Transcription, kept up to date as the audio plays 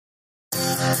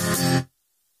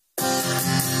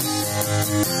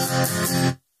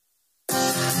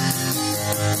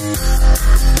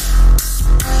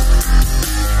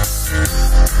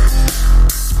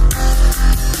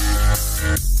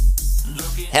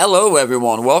Hello,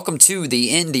 everyone. Welcome to the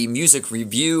Indie Music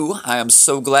Review. I am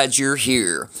so glad you're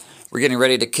here. We're getting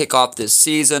ready to kick off this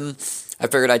season. I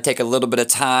figured I'd take a little bit of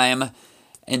time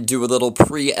and do a little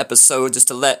pre-episode just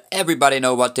to let everybody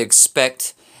know what to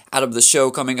expect out of the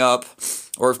show coming up.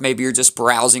 Or if maybe you're just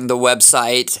browsing the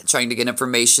website, trying to get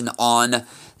information on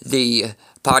the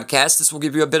podcast, this will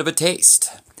give you a bit of a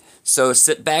taste. So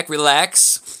sit back,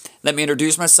 relax. Let me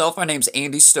introduce myself. My name's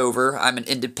Andy Stover. I'm an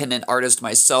independent artist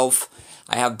myself.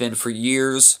 I have been for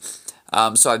years,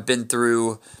 so I've been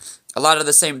through a lot of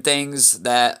the same things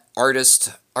that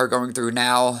artists are going through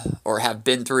now or have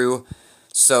been through.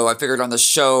 So I figured on the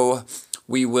show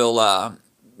we will,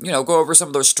 go over some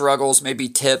of those struggles, maybe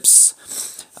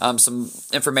tips, some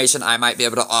information I might be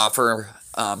able to offer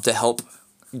to help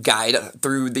guide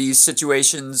through these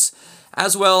situations,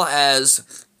 as well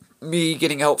as me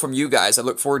getting help from you guys. I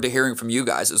look forward to hearing from you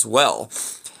guys as well.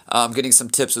 Getting some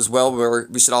tips as well, where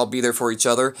we should all be there for each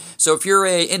other. So if you're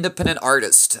an independent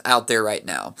artist out there right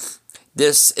now,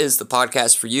 this is the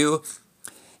podcast for you.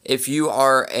 If you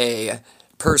are a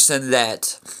person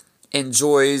that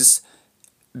enjoys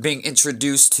being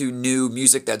introduced to new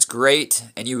music that's great,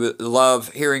 and you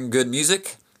love hearing good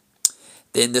music,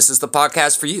 then this is the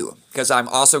podcast for you. Because I'm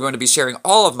also going to be sharing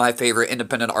all of my favorite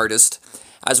independent artists,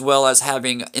 as well as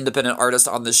having independent artists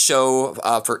on the show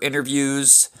for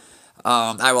interviews.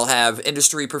 I will have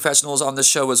industry professionals on the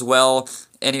show as well.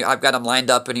 I've got them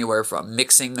lined up anywhere from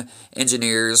mixing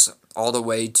engineers all the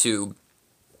way to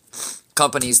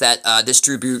companies that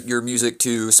distribute your music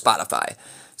to Spotify.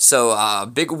 So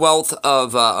big wealth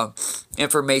of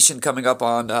information coming up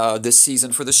on this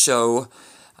season for the show.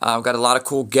 I've got a lot of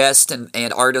cool guests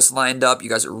and artists lined up. You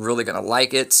guys are really going to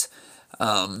like it.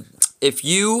 If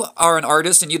you are an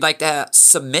artist and you'd like to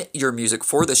submit your music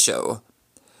for the show,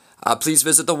 please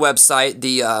visit the website.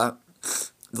 The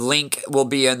link will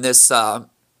be in this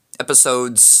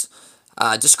episode's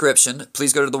description.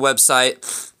 Please go to the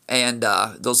website, and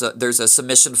there's a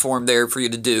submission form there for you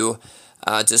to do.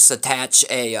 Just attach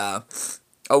a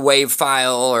WAV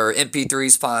file or MP3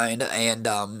 is fine, and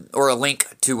or a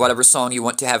link to whatever song you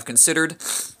want to have considered,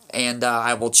 and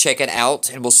I will check it out,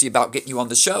 and we'll see about getting you on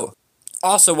the show.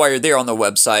 Also, while you're there on the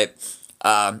website,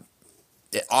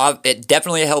 it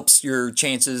definitely helps your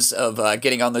chances of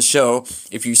getting on the show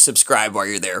if you subscribe while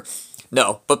you're there.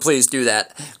 No, but please do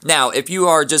that. Now, if you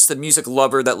are just a music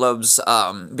lover that loves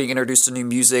being introduced to new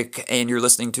music and you're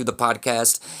listening to the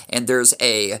podcast and there's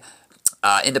a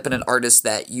independent artist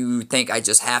that you think I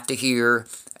just have to hear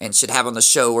and should have on the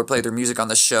show or play their music on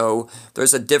the show,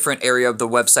 there's a different area of the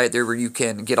website there where you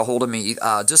can get a hold of me.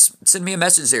 Just send me a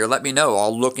message there. Let me know.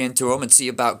 I'll look into them and see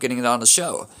about getting it on the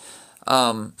show.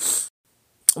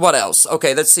 What else?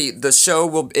 Okay, let's see. The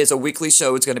show is a weekly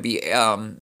show. It's going to be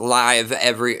live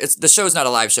the show's not a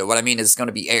live show. What I mean is it's going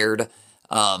to be aired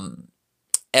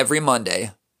every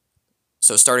Monday.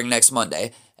 So starting next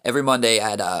Monday, every Monday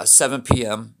at 7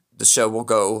 p.m., the show will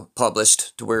go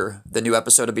published to where the new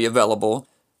episode will be available.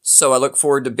 So I look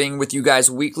forward to being with you guys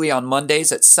weekly on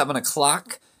Mondays at 7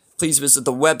 o'clock. Please visit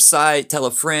the website, tell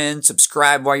a friend,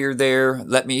 subscribe while you're there.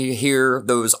 Let me hear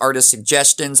those artist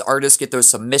suggestions. Artists, get those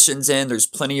submissions in. There's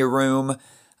plenty of room.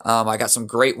 I got some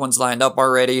great ones lined up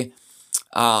already.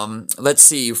 Let's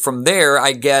see. From there,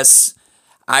 I guess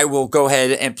I will go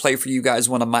ahead and play for you guys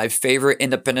one of my favorite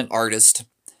independent artists.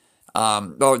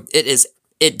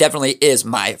 It definitely is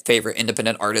my favorite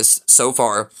independent artist so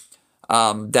far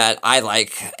that I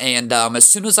like. And as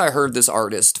soon as I heard this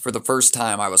artist for the first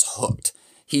time, I was hooked.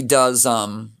 He does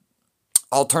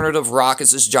alternative rock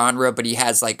as his genre, but he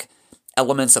has like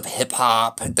elements of hip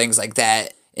hop and things like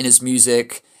that in his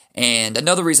music. And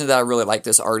another reason that I really like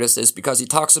this artist is because he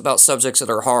talks about subjects that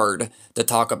are hard to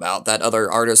talk about that other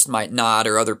artists might not,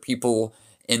 or other people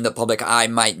in the public eye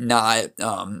might not.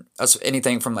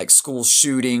 Anything from like school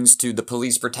shootings to the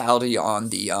police brutality on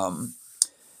the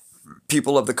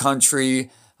people of the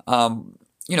country.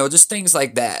 Just things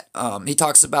like that. He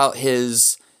talks about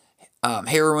his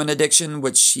heroin addiction,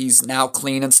 which he's now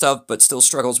clean and stuff, but still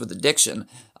struggles with addiction.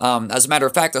 As a matter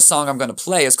of fact, the song I'm going to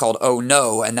play is called Oh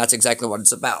No, and that's exactly what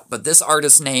it's about. But this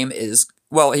artist's name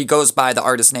he goes by the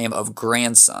artist name of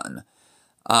Grandson.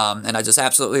 And I just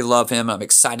absolutely love him. I'm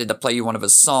excited to play you one of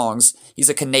his songs. He's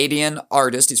a Canadian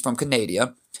artist. He's from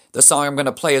Canada. The song I'm going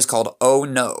to play is called Oh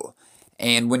No.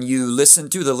 And when you listen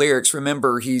to the lyrics,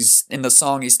 remember in the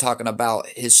song he's talking about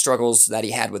his struggles that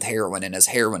he had with heroin and his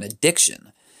heroin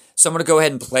addiction. So I'm going to go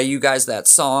ahead and play you guys that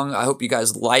song. I hope you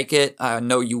guys like it. I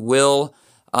know you will.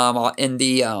 In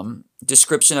the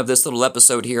description of this little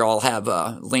episode here, I'll have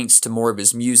links to more of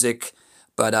his music.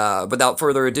 But without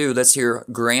further ado, let's hear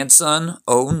Grandson,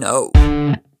 Oh No.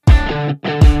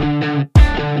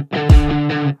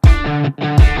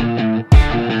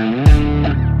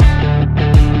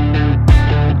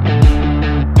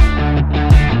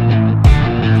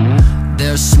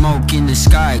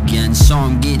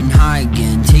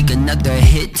 another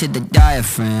hit to the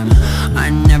diaphragm. I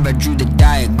never drew the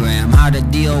diagram, how to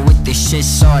deal with this shit,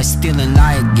 so I still and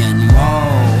lie again.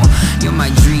 Whoa, you're my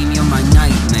dream, you're my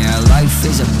nightmare. Life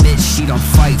is a bitch, she don't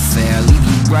fight fair. Leave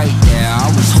you right there, I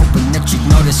was hoping that you'd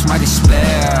notice my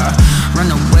despair.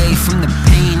 Run away from the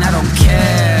pain, I don't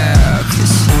care.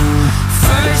 Cause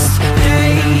first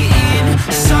day in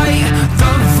sight,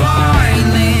 the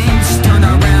violence turn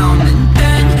around, and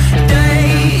then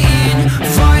they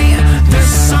invite the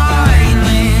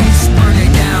silence, burn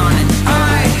it down. And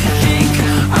I think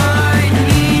I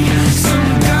need some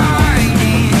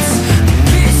guidance. The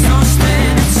kids don't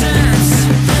stand a chance.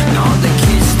 No, the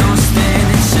kids don't stand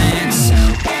a chance.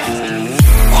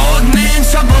 Old man,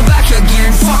 trouble back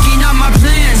again, fucking up my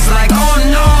plans. Like, oh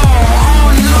no,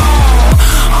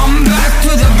 I'm back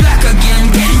to the black again,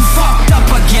 getting fucked up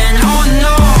again. Oh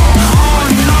no,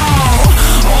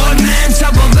 old man,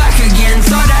 trouble back again.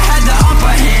 Thought I had the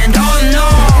upper hand. Oh no,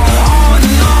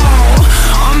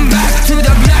 I'm back to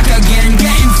the black again,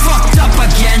 getting fucked up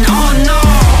again. Oh no,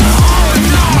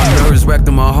 my nerves wrecked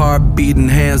and my heart beating,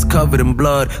 hands covered in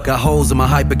blood. Got holes in my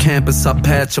hippocampus, I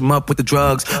patch them up with the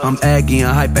drugs. I'm aggy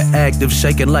and hyperactive,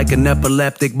 shaking like an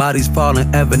epileptic. Body's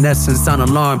falling, evanescence on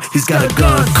alarm, he's got a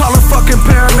gun. Call a fucking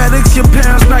paramedics, your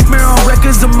parents' nightmare on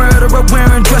records. A murderer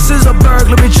wearing dresses, a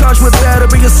burglary charged with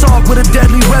battery, assault with a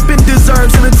deadly weapon.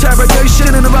 Deserves an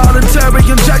interrogation and a voluntary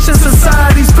injection.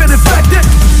 Society's been infected.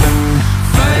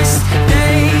 first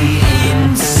day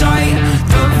in sight,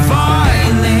 the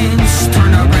violence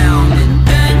turn around, and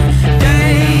then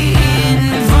they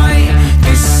invite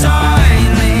the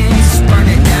silence, burn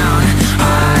it down.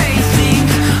 I think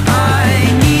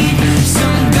I need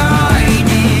some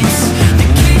guidance. The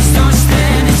kids don't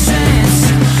stand a chance.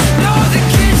 No, the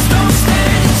kids don't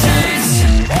stand a chance.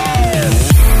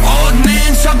 Old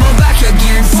man, trouble back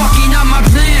again, fucking up my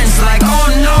plans. Like, oh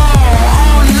no,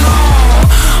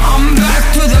 I'm back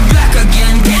to the black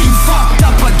again, getting fucked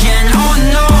up again. Oh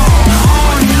no,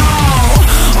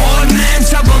 old man,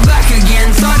 trouble back again.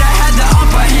 Thought I had the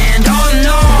upper hand. Oh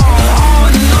no,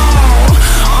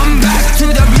 I'm back to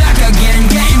the black again,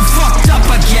 getting fucked up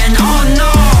again. Oh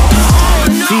no,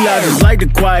 See, I just like the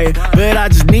quiet, but I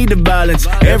just need the violence.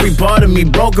 Every part of me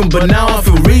broken, but now I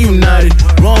feel reunited.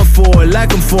 Run for it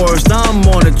like I'm Forrest, I'm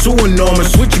on it, too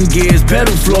enormous. Switching gears,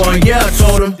 pedal flooring, yeah, I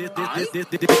told him.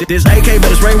 This AK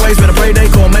better spray waste, better pray day,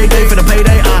 call Mayday for the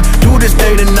payday. I do this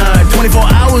day to night, 24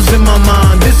 hours in my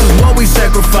mind. This is what we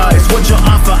sacrifice. What you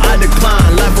offer, I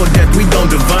decline. Life or death, we don't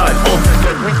divide.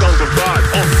 We don't divide.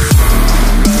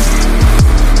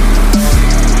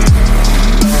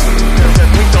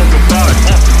 We don't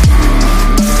divide.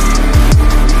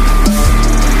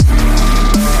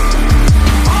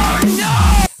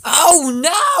 Oh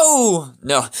no!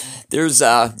 No, there's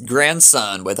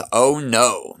Grandson with Oh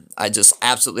No. I just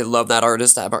absolutely love that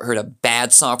artist. I haven't heard a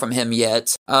bad song from him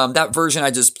yet. That version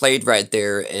I just played right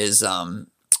there is,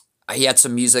 he had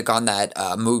some music on that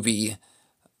movie,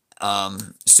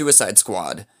 Suicide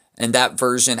Squad. And that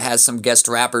version has some guest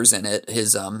rappers in it.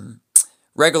 His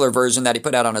regular version that he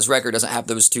put out on his record doesn't have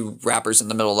those two rappers in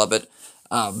the middle of it.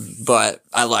 But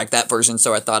I like that version,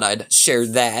 so I thought I'd share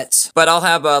that. But I'll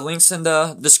have links in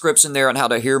the description there on how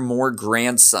to hear more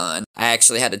Grandson. I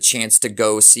actually had a chance to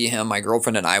go see him. My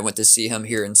girlfriend and I went to see him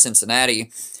here in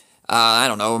Cincinnati, I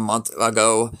don't know, a month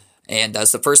ago. And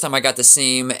that's the first time I got to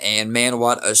see him. And man,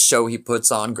 what a show he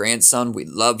puts on. Grandson, we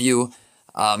love you.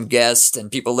 Guests and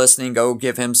people listening, go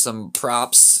give him some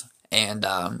props. And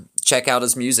check out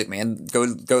his music, man.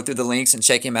 Go through the links and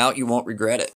check him out. You won't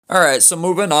regret it. All right, so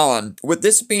moving on. With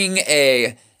this being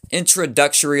a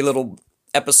introductory little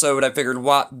episode, I figured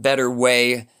what better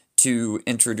way to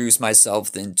introduce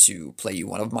myself than to play you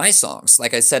one of my songs.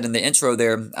 Like I said in the intro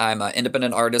there, I'm an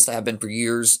independent artist. I have been for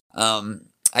years.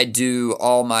 I do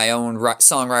all my own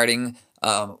songwriting,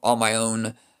 all my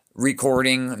own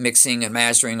recording, mixing, and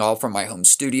mastering, all from my home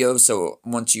studio. So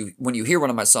when you hear one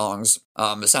of my songs,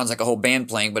 it sounds like a whole band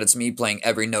playing, but it's me playing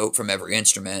every note from every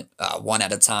instrument, one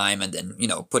at a time, and then,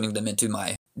 putting them into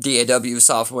my DAW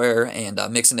software and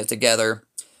mixing it together.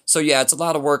 So yeah, it's a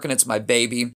lot of work and it's my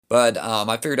baby, but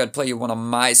I figured I'd play you one of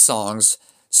my songs.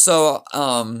 So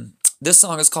this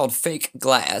song is called Fake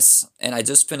Glass, and I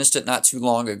just finished it not too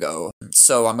long ago.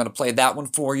 So I'm going to play that one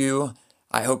for you.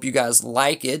 I hope you guys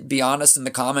like it. Be honest in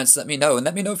the comments. Let me know. And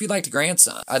let me know if you liked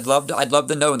Grandson. I'd love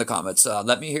to know in the comments.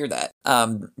 Let me hear that.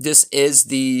 This is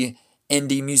the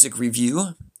indie music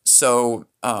review. So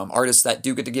artists that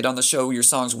do get to get on the show, your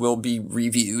songs will be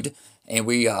reviewed. And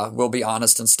we will be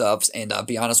honest and stuff. And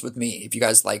be honest with me. If you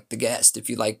guys like the guest. If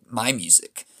you like my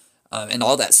music. And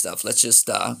all that stuff. Let's just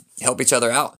help each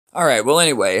other out. Alright, well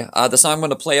anyway, the song I'm going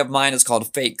to play of mine is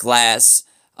called Fake Glass.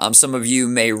 Some of you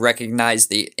may recognize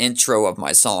the intro of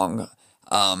my song,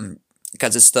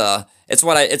 because it's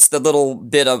the little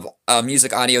bit of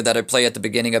music audio that I play at the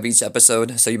beginning of each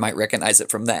episode, so you might recognize it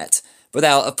from that.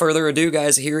 Without further ado,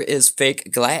 guys, here is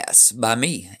Fake Glass by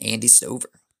me, Andy Stover.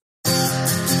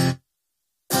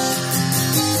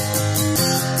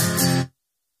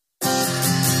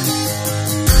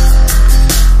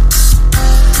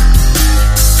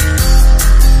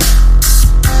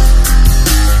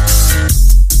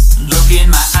 In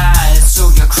my eyes, so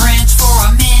you cringe for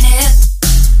a minute.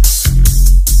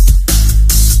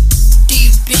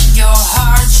 Deep in your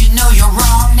heart, you know you're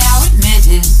wrong, now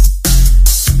admit it.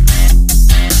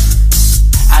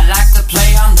 I like to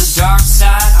play on the dark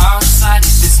side, our side.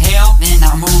 If it's hell, then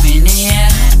I'm moving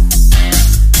in.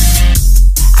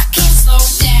 I can't slow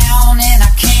down and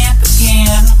I can't begin.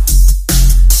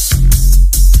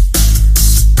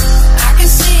 I can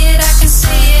see it, I can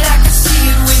see it, I can see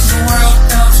it when the world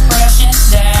comes crashing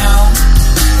down.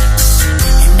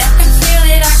 And I can feel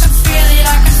it, I can feel it,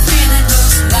 I can feel it.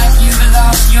 Looks like you've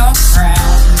lost your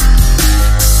crown.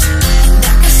 And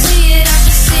I can see it, I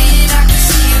can see it, I can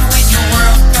see it when your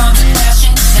world comes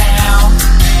crashing down.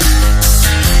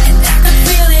 And I can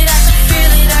feel it, I can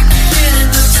feel it, I can feel it.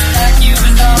 Looks like you've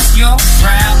lost your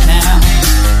crown now.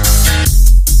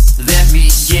 Let me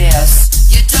guess,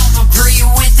 you don't agree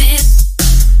with it.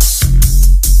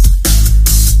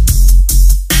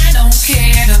 I don't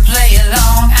care to play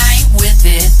along, I ain't with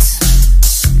it.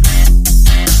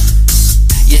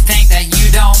 You think that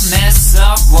you don't mess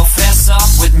up, well fess up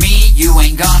with me, you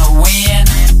ain't gonna win.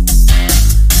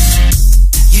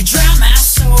 You drown my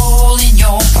soul in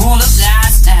your pool of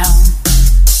lies now.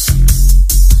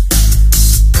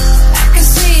 I can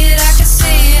see it, I can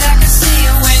see it, I can see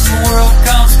it when the world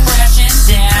comes crashing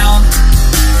down.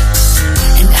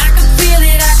 And I can feel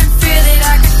it, I can feel it,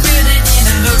 I can feel it. And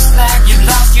it looks like you've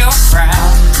lost your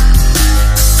crown.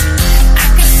 I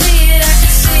can see it, I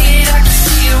can see it, I can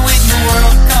see it when your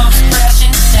world comes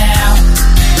crashing down.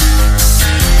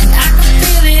 And I can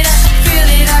feel it, I can feel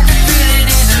it, I can feel it.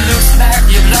 And it looks like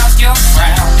you've lost your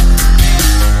crown.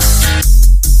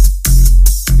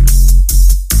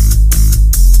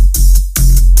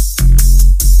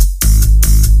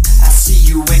 I see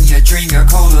you when you dream you're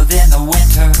colder than the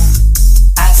winter.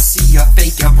 I see you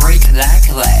fake your break like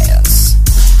glass.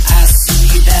 I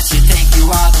see that you think you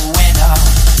are the winner.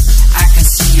 I can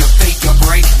see you fake your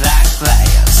break like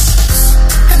glass.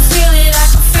 I can feel it, I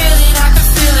can feel it, I can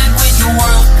feel it when your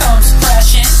world comes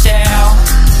crashing down.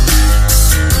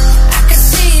 I can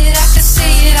see it, I can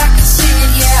see it, I can see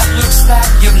it. Yeah, it looks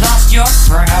like you've lost your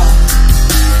crown.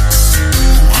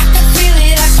 I can feel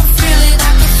it, I can feel it,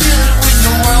 I can feel it when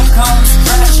the world comes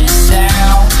crashing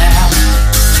down now.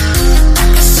 I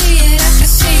can see it, I can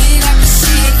see it, I can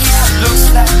see it. Yeah, it looks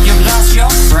like you've lost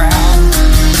your crown.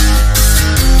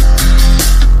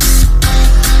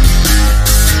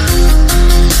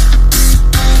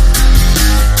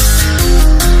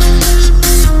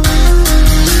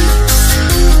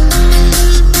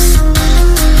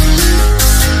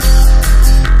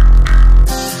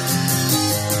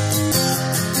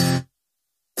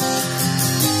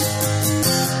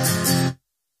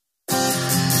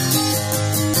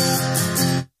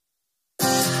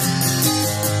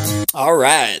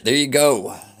 Alright, there you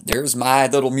go. There's my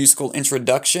little musical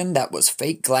introduction. That was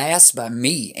Fake Glass by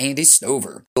me, Andy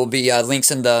Stover. There'll be links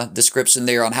in the description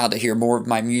there on how to hear more of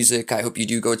my music. I hope you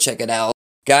do go check it out.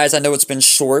 Guys, I know it's been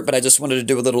short, but I just wanted to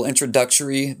do a little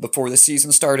introductory before the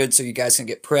season started so you guys can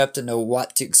get prepped and know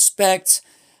what to expect.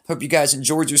 Hope you guys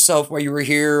enjoyed yourself while you were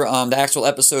here. The actual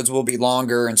episodes will be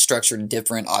longer and structured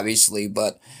different, obviously,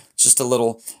 but just a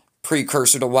little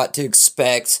precursor to what to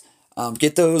expect.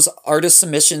 Get those artist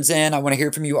submissions in. I want to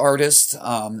hear from you artists.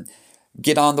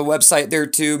 Get on the website there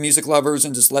too, Music Lovers,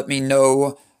 and just let me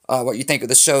know what you think of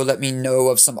the show. Let me know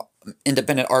of some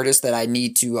independent artists that I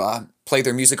need to play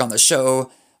their music on the show,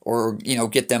 or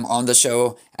get them on the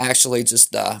show. Actually,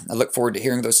 just I look forward to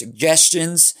hearing those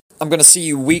suggestions. I'm gonna see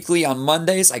you weekly on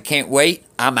Mondays. I can't wait.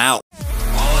 I'm out.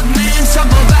 Old man,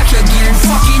 back again.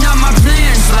 Fuck